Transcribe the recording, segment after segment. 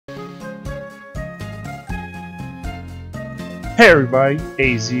Hey everybody,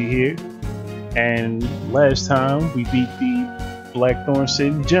 AZ here, and last time we beat the Blackthorn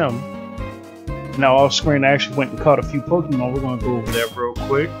City Gym. Now off screen I actually went and caught a few Pokemon. We're going to go over that real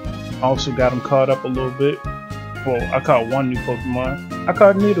quick. I also got them caught up a little bit. Well, I caught one new Pokemon. I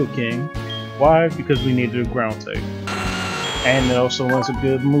caught Nidoking. Why? Because we needed a ground type. And it also learns a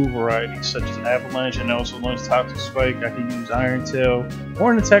good move variety, such as Avalanche, and it also learns Toxic Spike. I can use Iron Tail,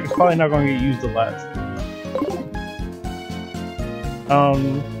 or an attack is probably not going to get used a lot.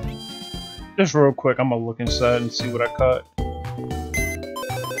 Just real quick, I'm gonna look inside and see what I caught.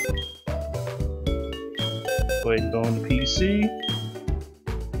 Go ahead and go on the PC.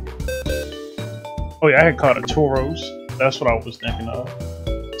 Oh yeah, I had caught a Tauros. That's what I was thinking of.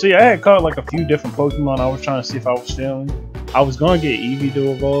 So yeah, I had caught like a few different Pokemon. I was trying to see if I was feeling. I was gonna get Eevee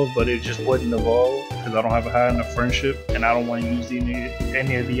to evolve, but it just wouldn't evolve because I don't have a high enough friendship, and I don't want to use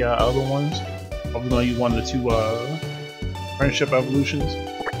any of the other ones. I was gonna use one of the two friendship evolutions.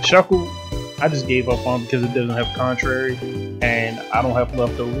 Shuckle, I just gave up on because it doesn't have Contrary, and I don't have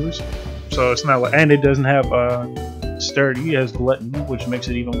leftovers. So it's not like, and it doesn't have Sturdy, it has Gluttony, which makes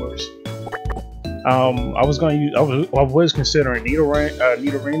it even worse. I was considering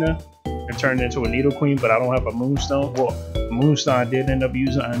Nidorina and turned it into a Nidoqueen, but I don't have a Moonstone. Well, Moonstone I did end up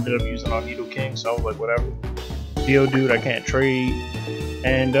using. I ended up using on Nidoking, so I was like, whatever. Geodude I can't trade,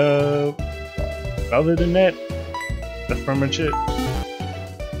 and other than that, that's pretty much it.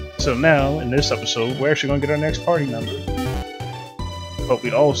 So now, in this episode, we're actually going to get our next party member. But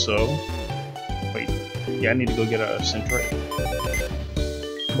we also... Wait, yeah, I need to go get a Centret.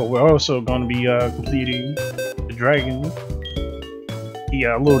 But we're also going to be completing the Dragon.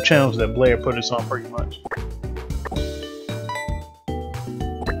 The little challenge that Blair put us on pretty much.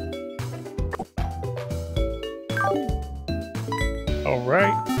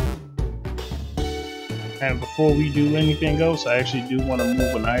 Alright. And before we do anything else, I actually do want to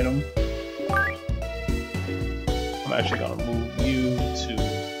move an item. I'm actually going to move you to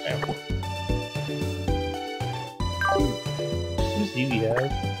Amber. What does Eevee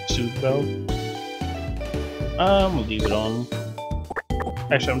have? Soothe Belt? I'm going to leave it on.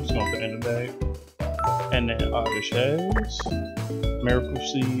 Actually, I'm just going to put it in the bag. And then Oddish has Miracle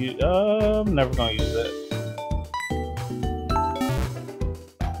Seed. I'm never going to use that.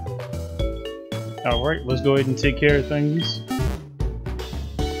 Alright, let's go ahead and take care of things.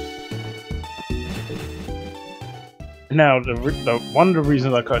 Now, one of the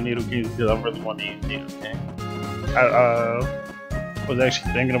reasons I caught Nidoking is because I really want to use Nidoking. I was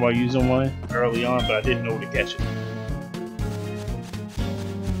actually thinking about using one early on, but I didn't know where to catch it.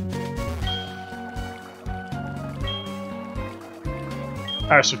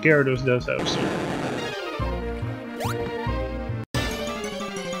 Alright, so Gyarados does have some.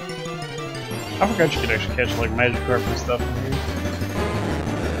 I forgot you could actually catch like Magikarp and stuff in here.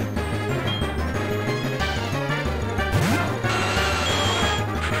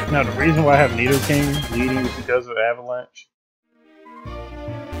 Now the reason why I have Nidoking leading is because of Avalanche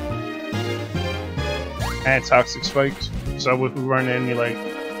and Toxic Spikes. So if we run into any like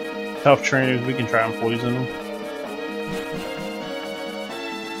tough trainers, we can try and poison them.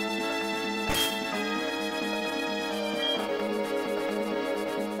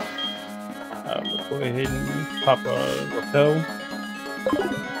 Go ahead and pop a Repel.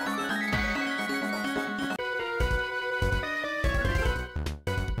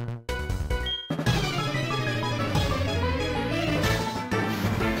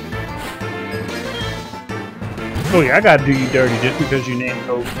 Oh yeah, I gotta do you dirty just because you named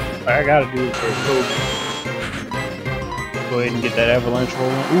Kobe. I gotta do it for Kobe. Go ahead and get that Avalanche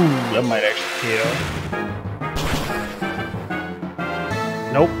rolling. Ooh, that might actually kill.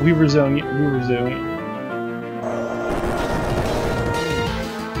 Nope, we resilient. We're resilient.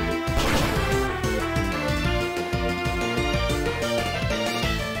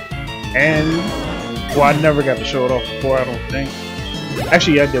 And well, I never got to show it off before, I don't think.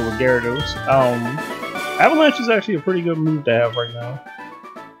 Actually, I did with Gyarados. Avalanche is actually a pretty good move to have right now.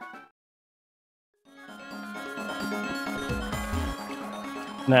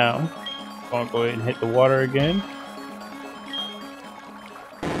 Now, I'm gonna go ahead and hit the water again.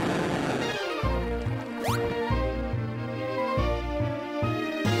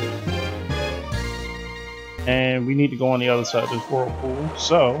 And we need to go on the other side of this whirlpool.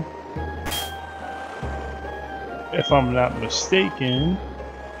 So, if I'm not mistaken,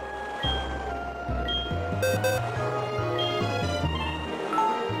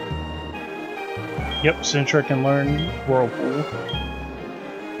 yep, Centret can learn Whirlpool.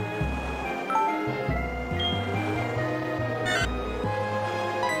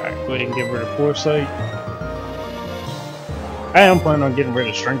 Alright, go ahead and get rid of Foresight. I am planning on getting rid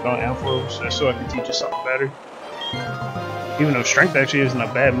of strength on Ampharos so I can teach you something better. Even though strength actually isn't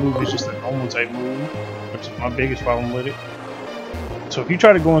a bad move, it's just a normal type move, which is my biggest problem with it. So if you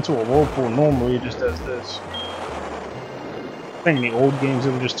try to go into a whirlpool normally, it just does this. I think in the old games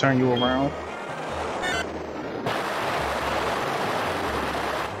it would just turn you around.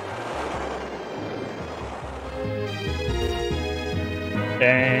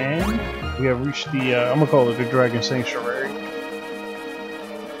 And we have reached the, I'm gonna call it the Dragon Sanctuary.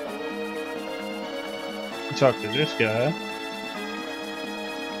 We talk to this guy.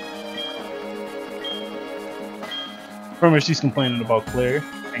 Pretty much he's complaining about Claire,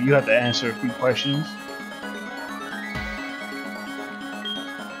 and you have to answer a few questions.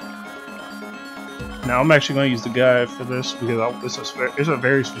 Now I'm actually going to use the guide for this because it's a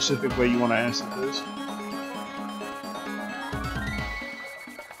very specific way you want to answer this.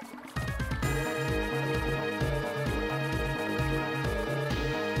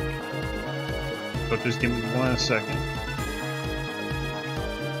 So just give me 1 second.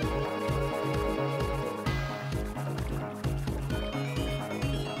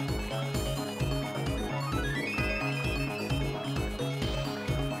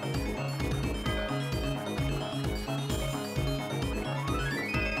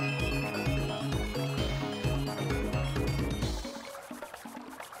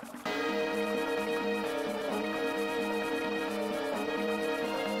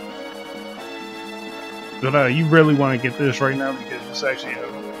 But you really want to get this right now because it's actually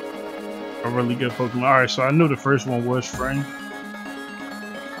a really good Pokemon. Alright, so I knew the first one was Friend.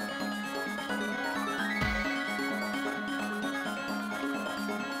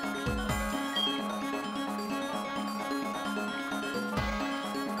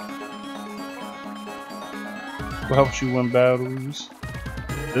 What helps you win battles?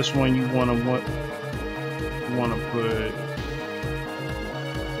 This one you want to put.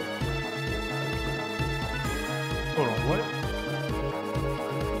 Hold on, what?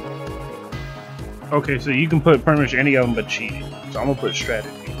 Okay, so you can put pretty much any of them but cheating. So I'm gonna put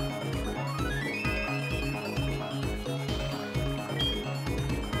strategy.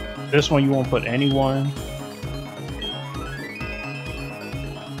 This one you won't put anyone.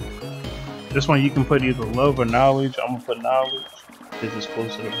 This one you can put either love or knowledge. I'm gonna put knowledge because it's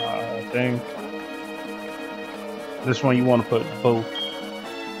closer to my thing. This one you want to put both.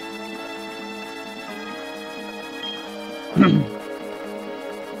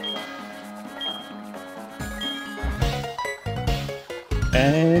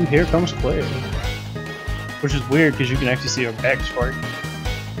 And here comes Claire, which is weird because you can actually see her back spark.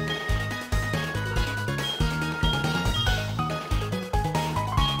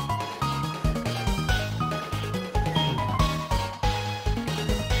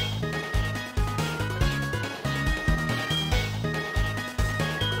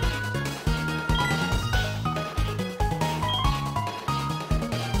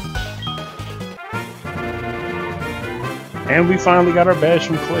 And we finally got our badge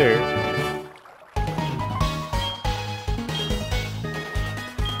from Claire.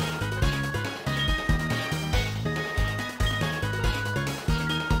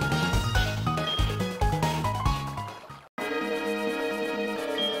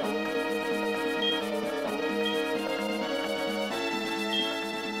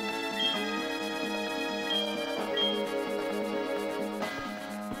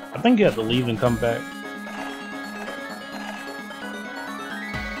 I think you have to leave and come back.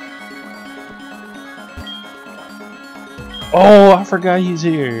 Oh, I forgot he's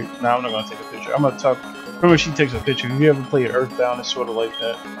here. No, I'm not gonna take a picture. I'm gonna talk. Remember, she takes a picture. If you ever played Earthbound, it's sort of like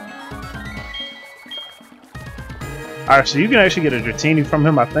that. Alright, so you can actually get a Dratini from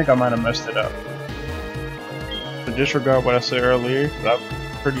him. I think I might have messed it up. So disregard what I said earlier, but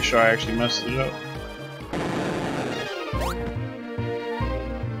I'm pretty sure I actually messed it up.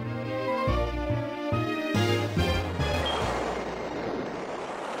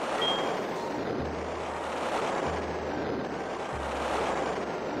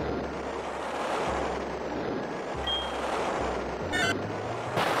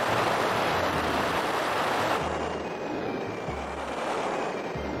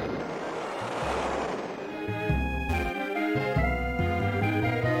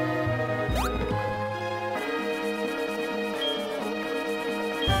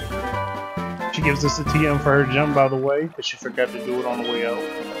 She gives us a TM for her jump, by the way, because she forgot to do it on the way out.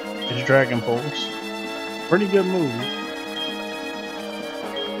 It's Dragon Pulse. Pretty good move.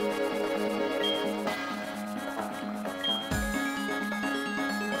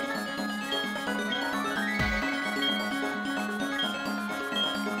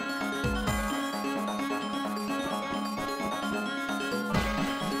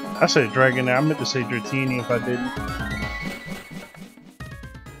 I said Dragonair. I meant to say Dratini if I didn't.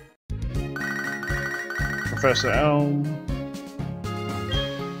 Professor Elm.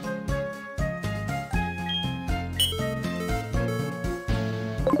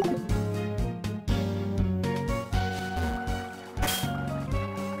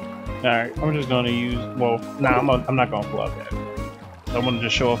 Alright, I'm just gonna use. Well, nah, I'm not gonna pull out that. I want to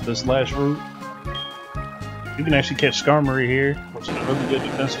just show off this last route. You can actually catch Skarmory here, which is a really good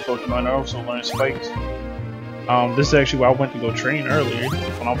defensive Pokemon. I also learned Spikes. This is actually where I went to go train earlier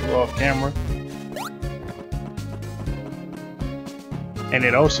when I was off camera. And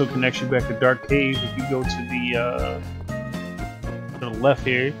it also connects you back to Dark Cave if you go to the left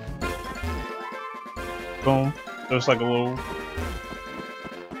here. Boom. There's like a little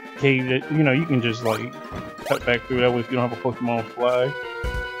cave that, you know, you can just like cut back through that way if you don't have a Pokemon fly.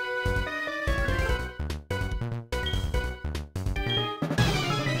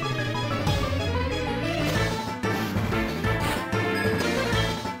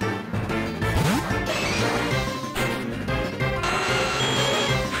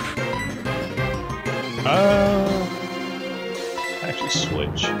 Actually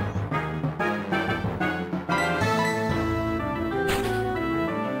switch.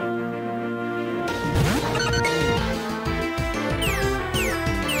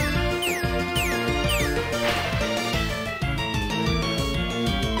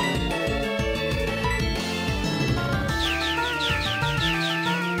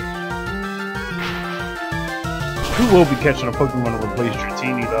 We will be catching a Pokemon to replace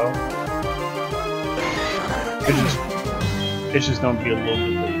Dratini though. It's just gonna be a little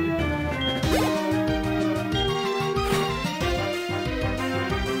bit later.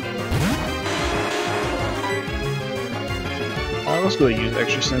 Alright, let's go ahead and use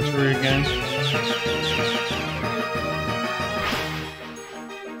Extra Sensory again.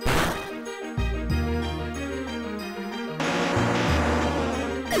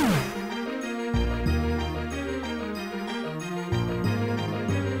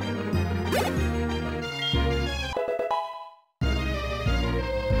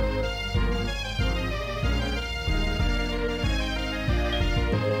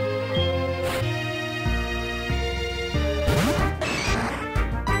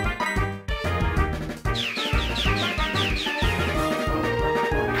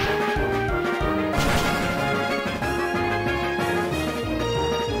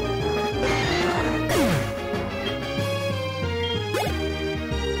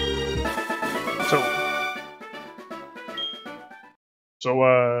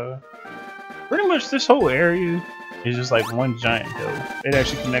 So, pretty much this whole area is just like one giant hill. It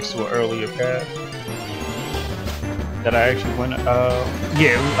actually connects to an earlier path that I actually went,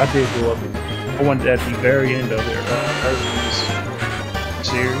 yeah, I did go up it. I went at the very end of their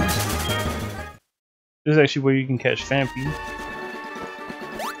series. This is actually where you can catch Fampi.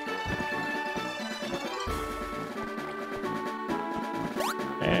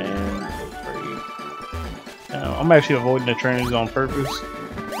 I'm actually avoiding the trainers on purpose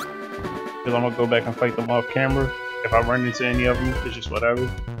because I'm gonna go back and fight them off camera. If I run into any of them, it's just whatever.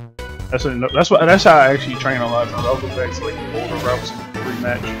 That's how I actually train a lot of times. I'll go back to like the older routes and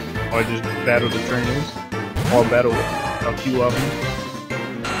rematch, or just battle the trainers, or battle a few of them.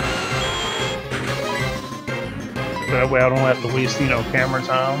 So that way I don't have to waste, you know, camera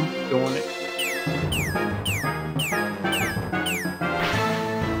time doing it.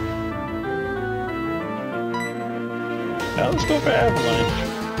 Now let's go for Avalanche.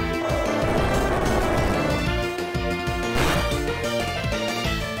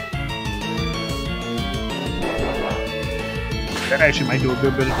 That actually might do a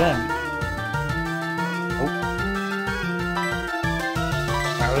good bit of damage. Oh.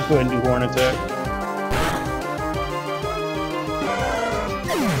 Alright, let's go ahead and do Horn Attack.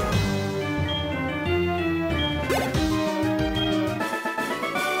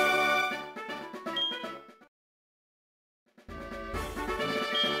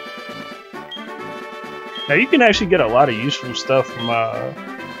 Now you can actually get a lot of useful stuff from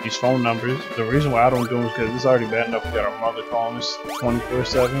these phone numbers. The reason why I don't do them is because it's already bad enough we got our mother calling us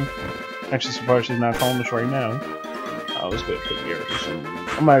 24/7. Actually surprised she's not calling us right now. Let's go ahead and put Gyarados.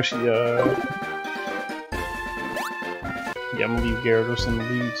 I'm actually yeah, I'm gonna leave Gyarados in the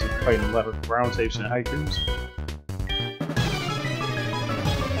lead to fighting a lot of ground tapes and hikers.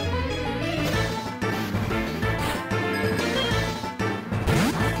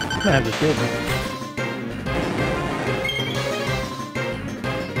 I have to kill them.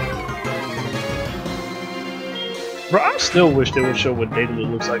 Bro, I still wish they would show what Daedalus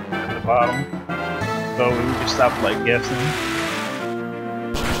looks like at the bottom, so we can stop like guessing.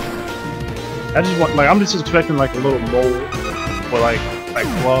 I just want, like, I'm just expecting like a little mole with like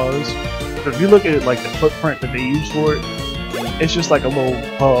claws. But if you look at like the footprint that they use for it, it's just like a little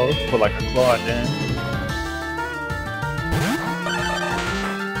paw with like a claw at the end.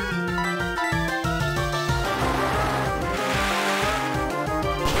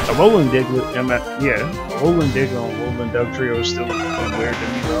 A Rolling Diglett, a Rolling Diglett and Rolling Dug trio is still weird to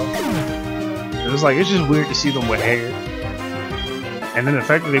me though. It's just weird to see them with hair. And then the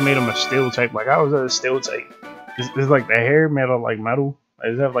fact that they made them a steel type, like how is that a steel type? Is like the hair made of like metal?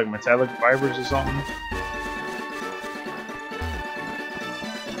 Does it have like metallic fibers or something?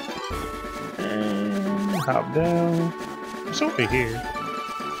 And hop down. It's over here.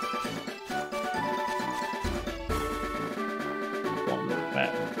 On the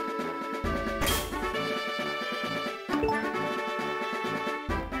map.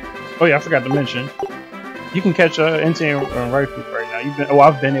 Oh yeah, I forgot to mention. You can catch insane rifles right now.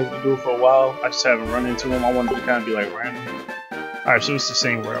 I've been able to do it for a while. I just haven't run into them. I wanted to kind of be like random. Alright, so it's the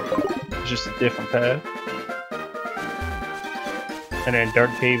same route. It's just a different path. And then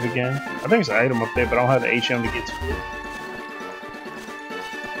Dark Cave again. I think it's an item up there, but I don't have the HM to get to it.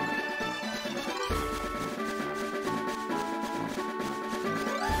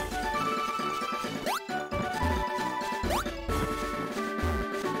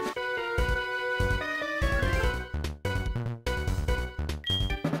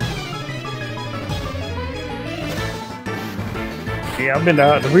 Yeah, I've been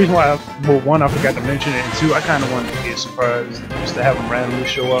the reason why, well, one, I forgot to mention it, and two, I kind of wanted to be a surprise, just to have them randomly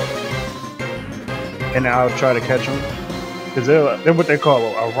show up, and I'll try to catch them, because they're what they call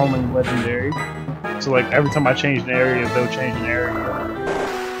a roaming legendary. So like every time I change an area, they'll change an area.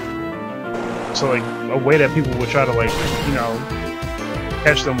 So like a way that people would try to like, you know,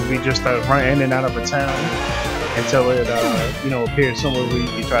 catch them would be just to run in and out of a town until it, you know, appears somewhere where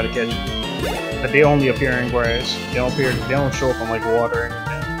you try to catch it. But they only appear in grass. They don't show up on like water or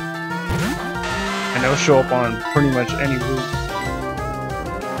anything. And they'll show up on pretty much any route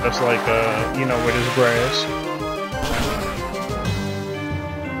that's like you know, where there's grass.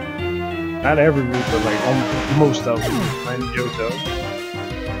 Not every route, but like almost most of them. Like JoJo.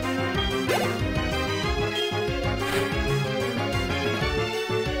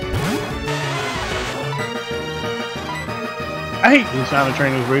 I hate these kind of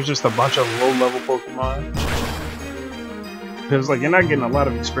trainers where it's just a bunch of low-level Pokemon. Because, like, you're not getting a lot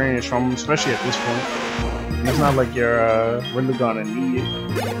of experience from them, especially at this point. And it's not like you're really gonna need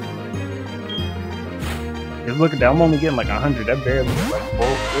it. Because look at that, I'm only getting like 100. That barely, like,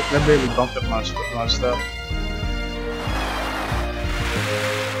 that barely bumped up my stuff.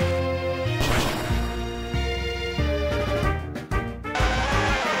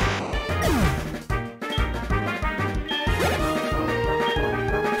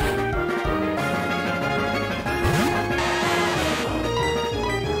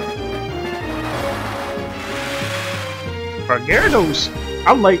 Gyarados,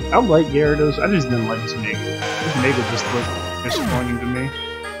 I like Gyarados. I just didn't like his Mega. His Mega just looked disappointing to me.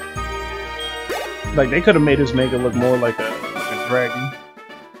 Like they could have made his Mega look more like a dragon.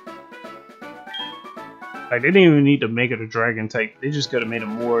 Like they didn't even need to make it a dragon type. They just could have made it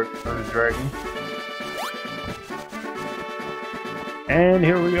more of a dragon. And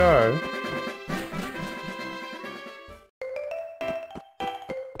here we are.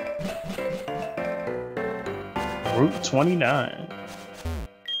 Route 29.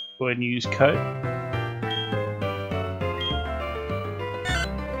 Go ahead and use cut.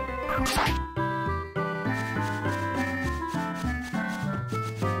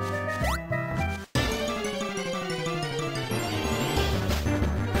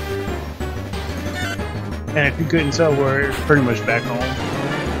 And if you couldn't tell, we're pretty much back home.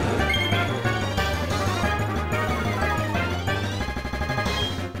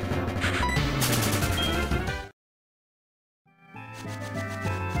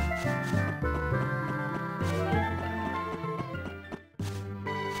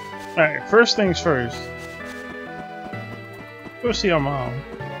 Alright, first things first. Go see our mom.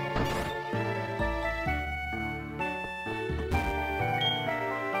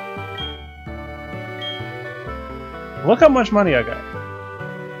 Look how much money I got.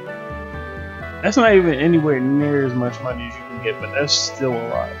 That's not even anywhere near as much money as you can get, but that's still a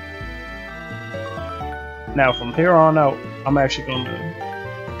lot. Now, from here on out, I'm actually going to...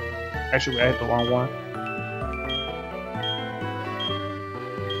 Actually, I hit the wrong one.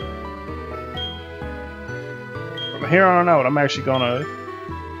 From here on out, I'm actually going to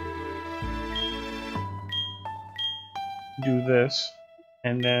do this,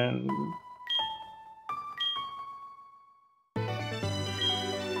 and then...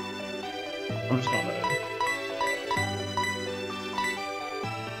 I'm just gonna.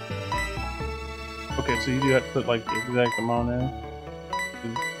 Okay, so you do have to put like the exact amount in.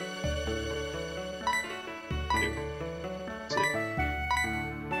 2, 6.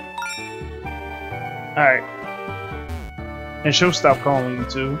 Alright. And she'll stop calling you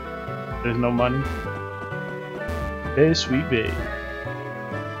too. There's no money. Hey, sweet babe.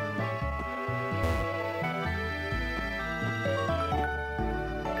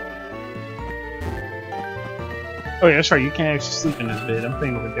 Oh yeah, that's right, you can't actually sleep in this bed. I'm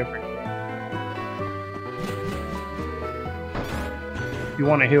thinking of a different thing. If you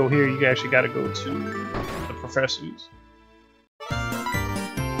want to heal here, you actually gotta go to the professors.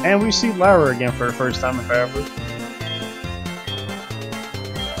 And we see Lara again for the first time in forever.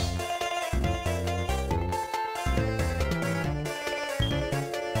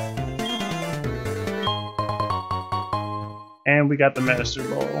 And we got the Master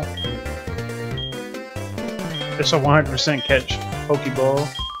Ball. It's a 100% catch Pokeball.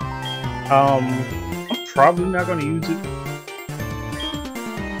 I'm probably not going to use it.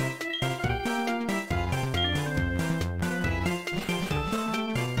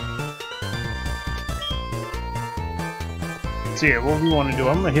 So yeah, what we want to do,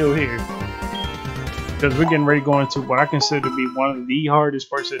 I'm going to heal here. Because we're getting ready to go into what I consider to be one of the hardest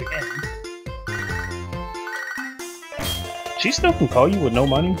parts of the game. She still can call you with no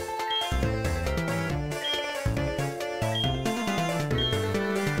money?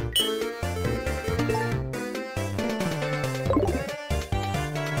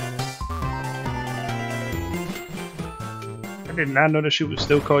 I did not know that she would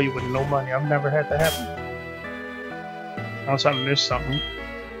still call you with no money. I've never had that happen. Unless I missed something.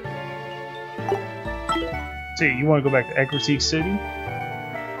 See, you want to go back to Equity City?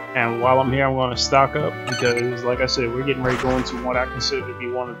 And while I'm here, I'm going to stock up because, like I said, we're getting ready to go into what I consider to be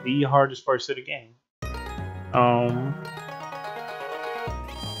one of the hardest parts of the game.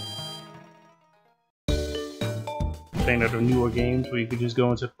 Thing of the newer games where you could just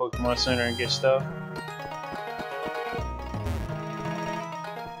go into the Pokemon Center and get stuff.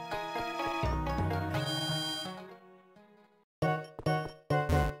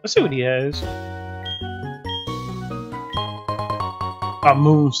 Let's see what he has. A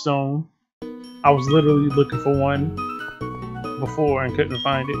Moonstone. I was literally looking for one before and couldn't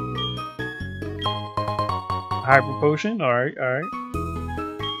find it. Hyper Potion. Alright, alright.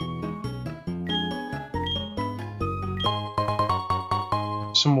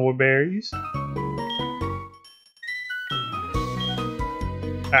 Some more berries.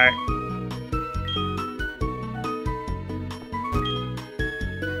 Alright.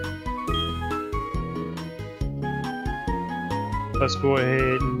 Let's go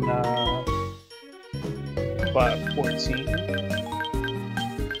ahead and buy 14.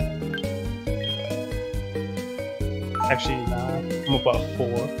 Actually, nah, I'm about 4.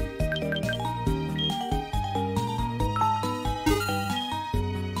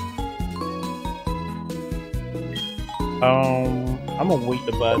 I'm gonna wait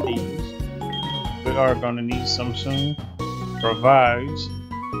to buy these. We are gonna need some soon. Revives.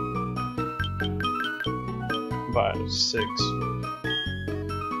 Buy 6.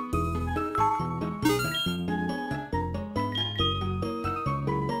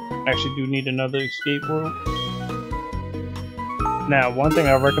 Actually do need another escape world. Now, one thing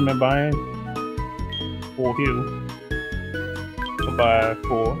I recommend buying for you, I'll buy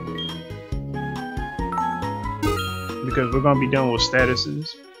 4. Because we're gonna be done with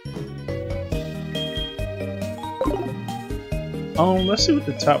statuses. Let's see what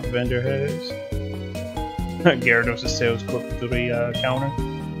the top vendor has. Gyarados' tail's clipped through the counter.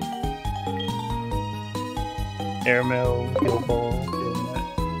 Airmail, Heal Ball, Heal Net.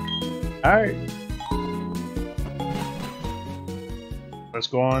 Alright. Let's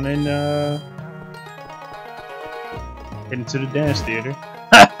go on and head into the dance theater.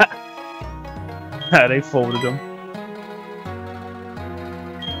 They folded them.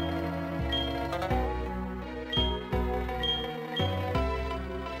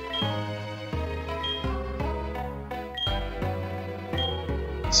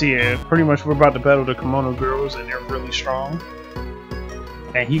 So yeah, pretty much we're about to battle the Kimono girls and they're really strong.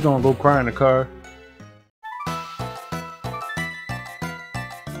 And he gonna go cry in the car.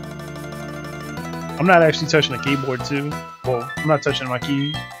 I'm not actually touching the keyboard too. Well, I'm not touching my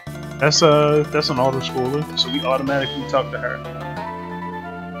keys. That's an auto scroller, so we automatically talk to her.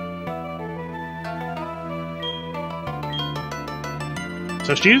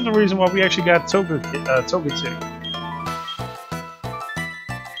 So she's the reason why we actually got Togetic.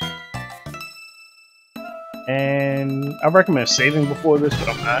 And I recommend saving before this, but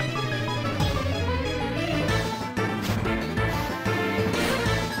I'm not.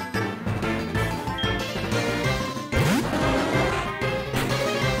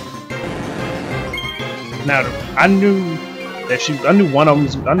 Now, I knew that I knew one of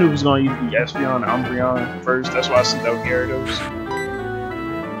them I knew it was going to either be Espeon or Umbreon first. That's why I sent out Gyarados.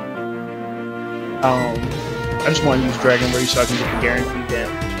 I just want to use Dragon Rage so I can get the guaranteed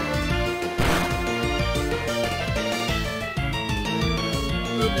damage.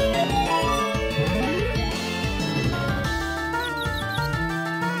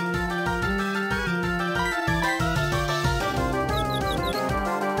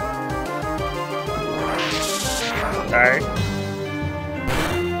 Alright.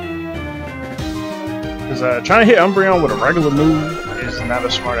 Because trying to hit Umbreon with a regular move is not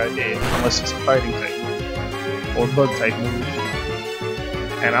a smart idea unless it's a fighting type move or bug type move.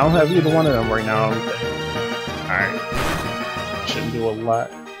 And I don't have either one of them right now, I don't think. Alright. Shouldn't do a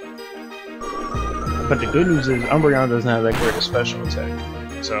lot. But the good news is Umbreon doesn't have that great a special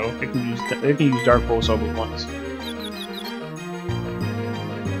attack. So it can use Dark Pulse all at once.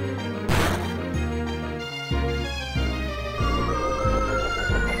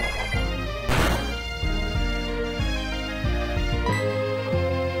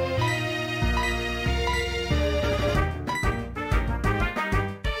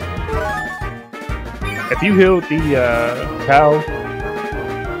 If you healed the cow,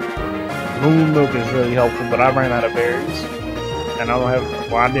 Moon Milk is really helpful, but I ran out of berries. And I don't have,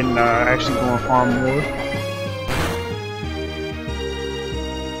 well, I didn't actually go and farm more.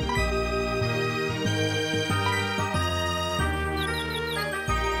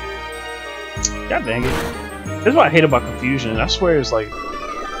 God dang it. This is what I hate about Confusion. I swear it's like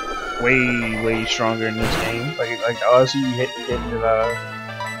way stronger in this game. Like the odds you getting the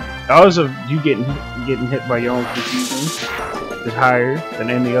odds of you getting hit by your own Confusion is higher than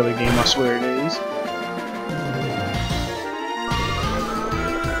any other game, I swear it is.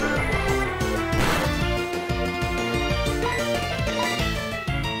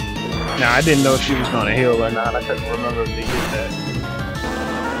 Now, I didn't know if she was going to heal or not. I couldn't remember if they did that.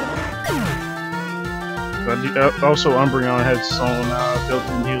 But also, Umbreon has its own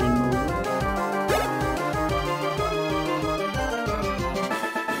built-in healing move.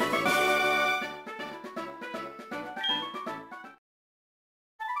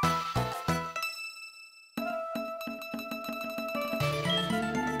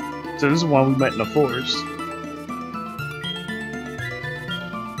 So this is one we met in the forest.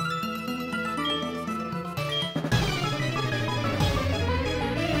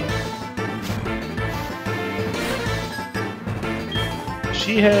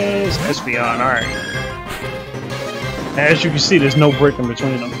 She has Espeon, alright. As you can see, there's no brick in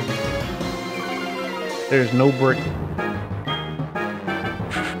between them. There's no brick.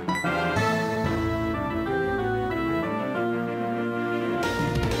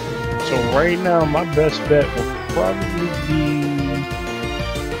 So right now, my best bet will probably be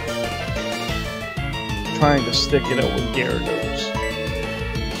trying to stick it up with Gyarados.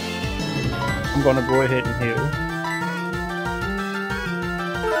 I'm gonna go ahead and heal.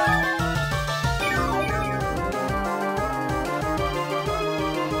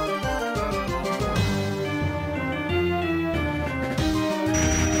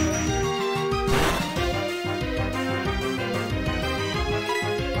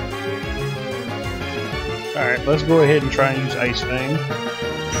 Alright, let's go ahead and try and use Ice Fang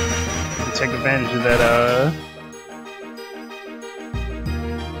to take advantage of that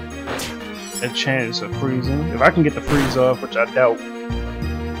chance of freezing. If I can get the freeze off, which I doubt,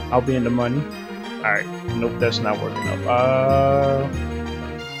 I'll be in the money. Alright, nope, that's not working up.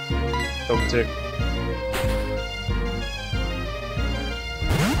 Double tick.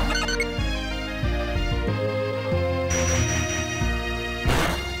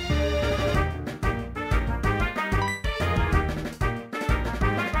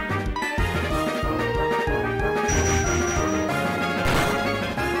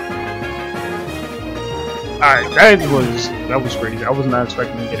 Alright, that was crazy. I was not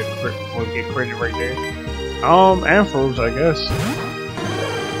expecting to get a crit or get credit right there. Ampharos, I guess.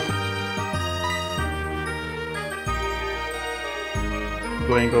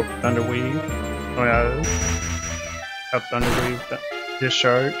 Go ahead and go Thunder Wave. Oh yeah. Have Thunder Wave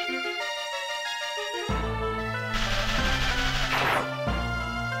discharge.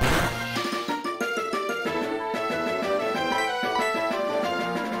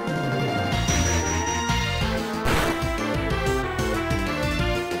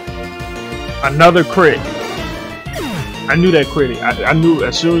 Another crit. I knew that crit. I knew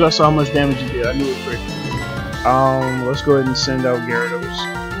as soon as I saw how much damage he did, I knew it crit. Let's go ahead and send out Gyarados.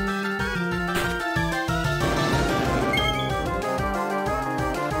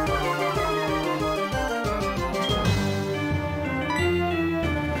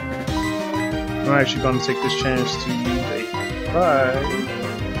 I'm actually going to take this chance to use a 5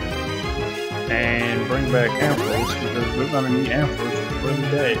 and bring back Ampharos because we're going to need Ampharos really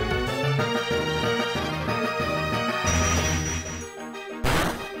bad.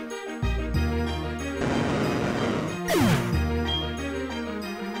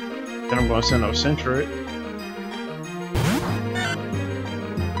 Then I'm going to send out Centric.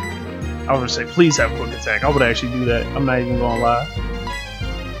 I would say, please have quick attack. I would actually do that. I'm not even going to lie.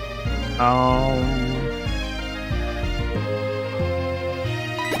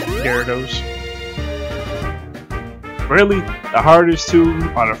 Gyarados. Really, the hardest two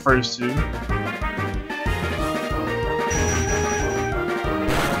are the first two. The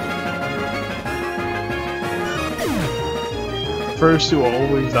first two are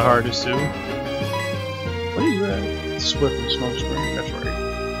always the hardest two. What are you at? Swift and Smoke Screen. That's right.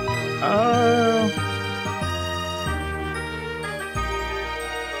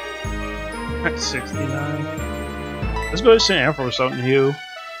 At 69. Let's go ahead and send Ampharos out and heal.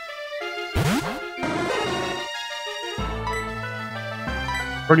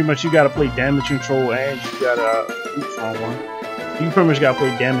 Pretty much you gotta play damage control and you gotta oops, wrong one. You pretty much gotta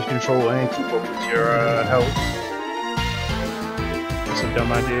play damage control and keep up with your health. That's a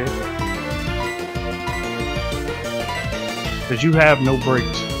dumb idea. Because you have no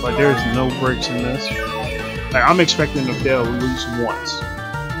breaks. Like there's no breaks in this. Like I'm expecting to fail at least once.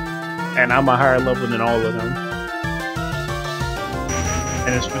 And I'm a higher level than all of them.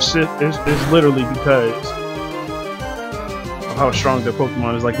 And it's literally because of how strong their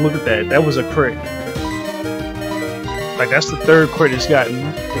Pokemon is. Like, look at that. That was a crit. Like, that's the third crit it's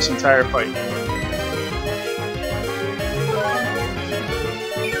gotten this entire fight.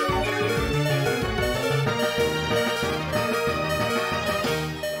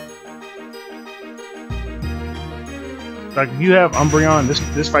 Like if you have Umbreon,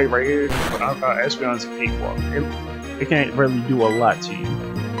 this fight right here, Espeon's a cakewalk. It can't really do a lot to you.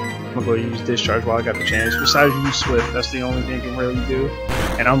 I'm gonna go ahead and use Discharge while I got the chance. Besides use Swift, that's the only thing it can really do.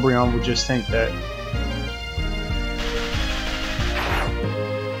 And Umbreon would just tank that.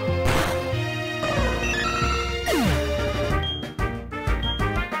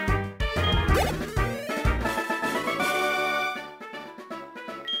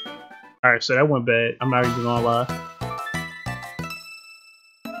 Alright, so that went bad. I'm not even gonna lie.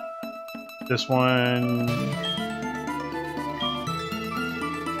 This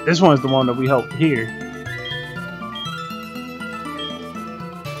one's the one that we helped here.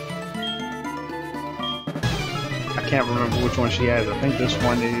 I can't remember which one she has. I think this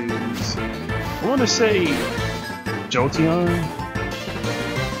one is, I want to say Jolteon.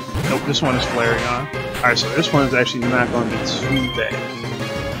 Nope, this one is Flareon. Alright, so this one is actually not going to be too bad.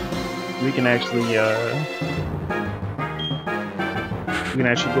 We can actually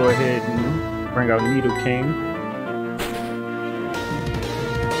go ahead and bring out Nidoking.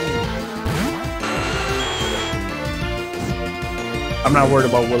 I'm not worried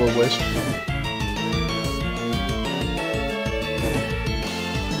about Will-O-Wisp.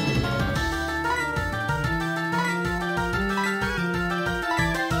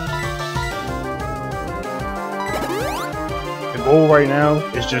 The goal right now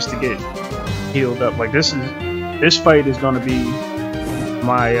is just to get healed up. Like this fight is gonna be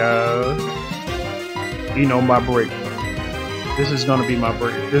my my break. This is gonna be my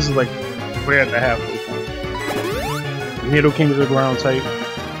break. This is like we're at the halfway point. Nidoking is a ground type,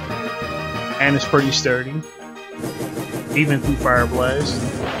 and it's pretty sturdy, even through Fire Blast.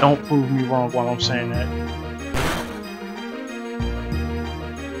 Don't prove me wrong while I'm saying that.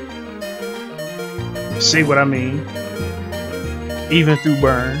 See what I mean? Even through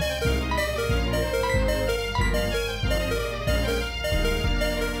Burn.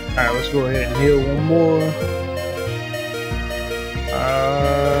 Alright, let's go ahead and heal one more.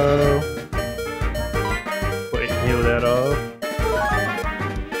 Go ahead and heal that off.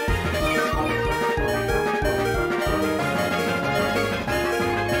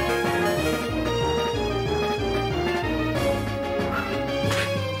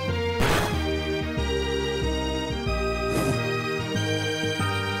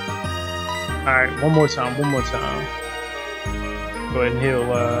 Alright, one more time. Go ahead and heal,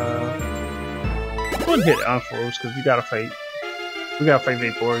 go ahead and hit Ampharos, because we gotta fight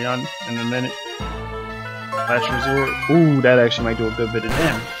Vaporeon in a minute. Last resort. Ooh, that actually might do a good bit of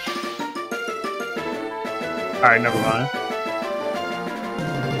damage. Alright, never mind.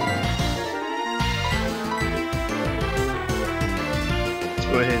 Let's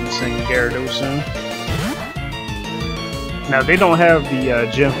go ahead and sing Gyarados in. Now, they don't have the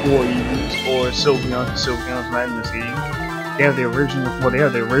Gen 4 Eevees or Sylveon. Sylveon's not in this game. They have the original. Well, they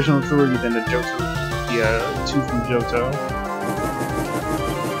have the original 3, then the Johto, the 2 from Johto.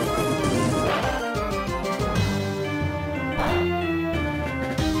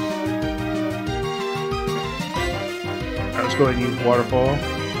 Alright, let's go ahead and use Waterfall.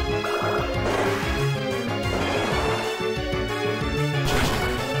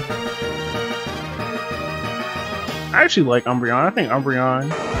 I actually like Umbreon. I think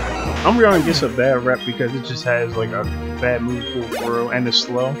Umbreon gets a bad rep because it just has like a bad move pool for real, and it's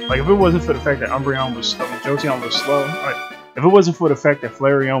slow. Like if it wasn't for the fact that Umbreon was slow, Jolteon was slow. Like if it wasn't for the fact that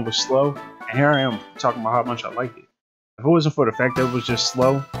Flareon was slow, and here I am talking about how much I like it. If it wasn't for the fact that it was just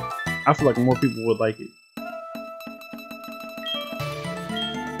slow, I feel like more people would like it.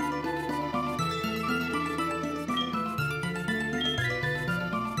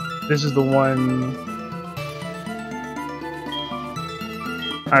 This is the one.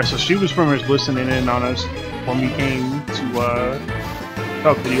 Alright, so she was pretty much listening in on us when we came to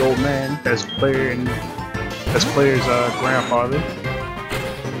talk to the old man that's player's grandfather.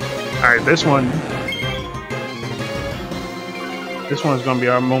 Alright, this one's gonna be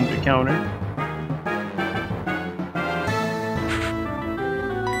our moment to counter.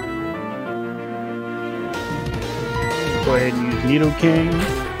 Go ahead and use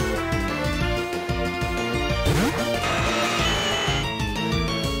Nidoking.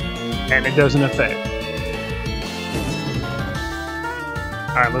 And it doesn't affect.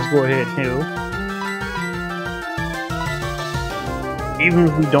 Alright, let's go ahead and heal. Even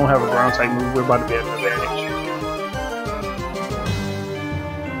if we don't have a ground type move, we're about to be at an advantage.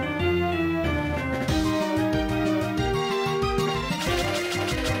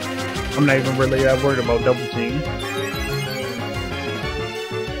 I'm not even really that worried about double team.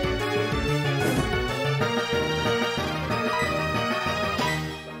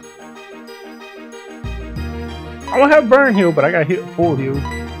 I don't have burn heal, but I got hit full heal.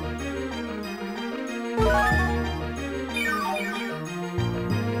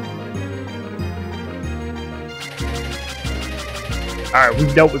 Alright,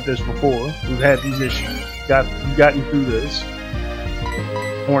 we've dealt with this before. We've had these issues. We've gotten through this.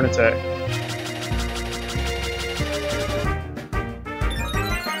 Horn attack.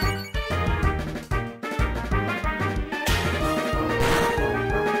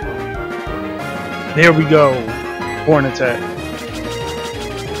 There we go. Horn attack.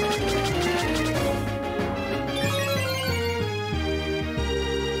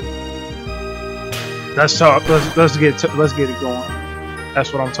 Let's talk. Let's get it going.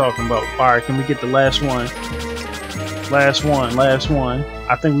 That's what I'm talking about. All right, can we get the last one? Last one.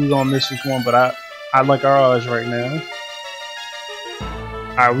 I think we're gonna miss this one, but I like our odds right now.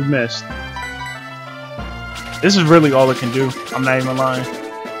 All right, we missed. This is really all it can do. I'm not even lying.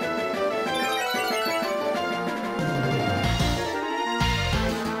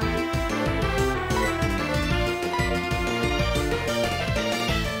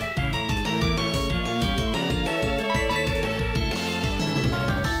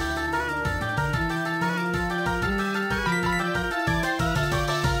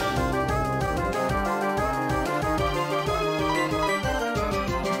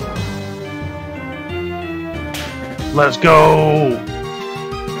 Let's go!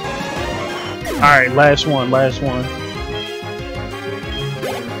 Alright, last one.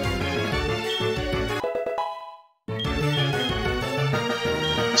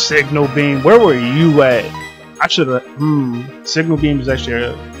 Signal Beam, where were you at? I should've, Signal Beam is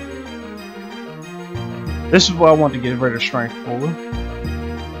actually this is what I want to get rid of Strength for.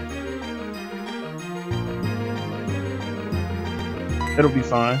 It'll be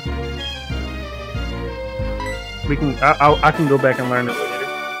fine. I can go back and learn it later.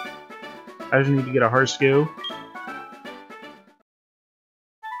 I just need to get a heart skill.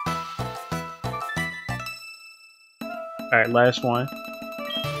 Alright, last one.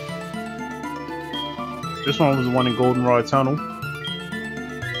 This one was the one in Goldenrod Tunnel.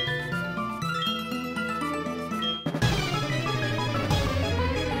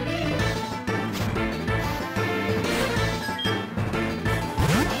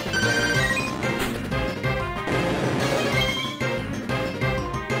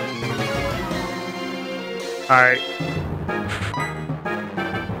 Alright.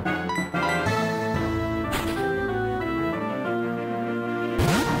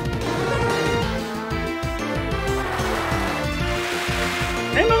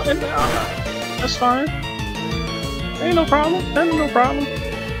 That's fine. Ain't no problem. Ain't no problem.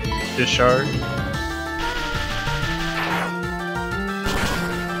 Discharge.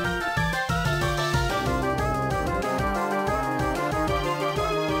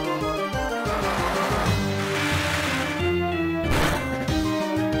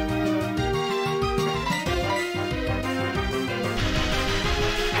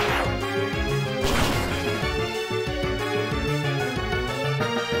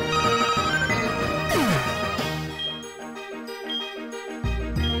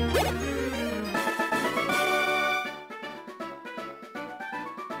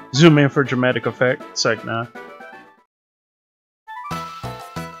 Zoom in for dramatic effect. Sec now.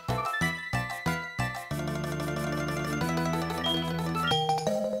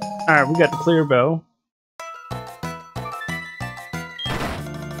 Alright, we got the clear bell.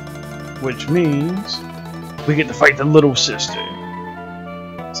 Which means we get to fight the little sister.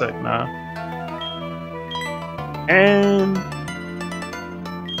 Sec now. And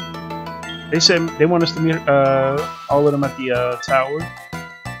they said they want us to meet all of them at the tower.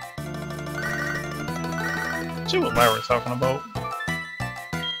 See what Lyra's talking about.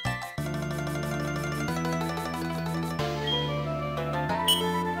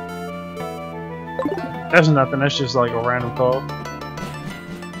 That's nothing, that's just like a random call.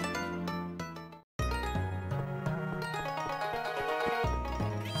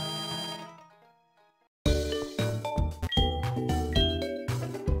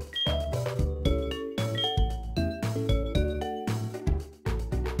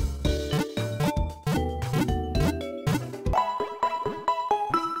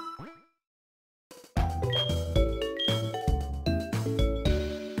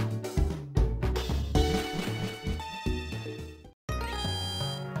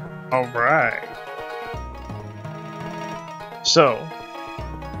 Alright. So,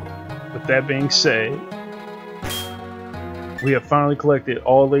 with that being said, we have finally collected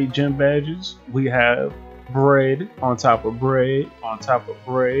all 8 gem badges. We have bread on top of bread, on top of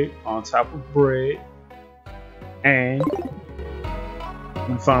bread, on top of bread. And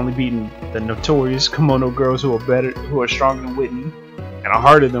we finally beaten the notorious Kimono girls who are stronger than Whitney and are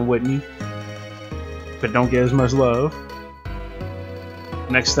harder than Whitney, but don't get as much love.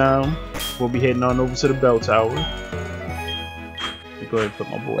 Next time, we'll be heading on over to the bell tower. Let me go ahead and put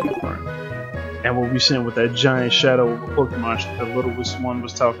my boy in front. And we'll be sent with that giant shadow of a Pokemon the littlest one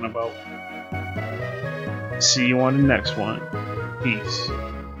was talking about. See you on the next one. Peace.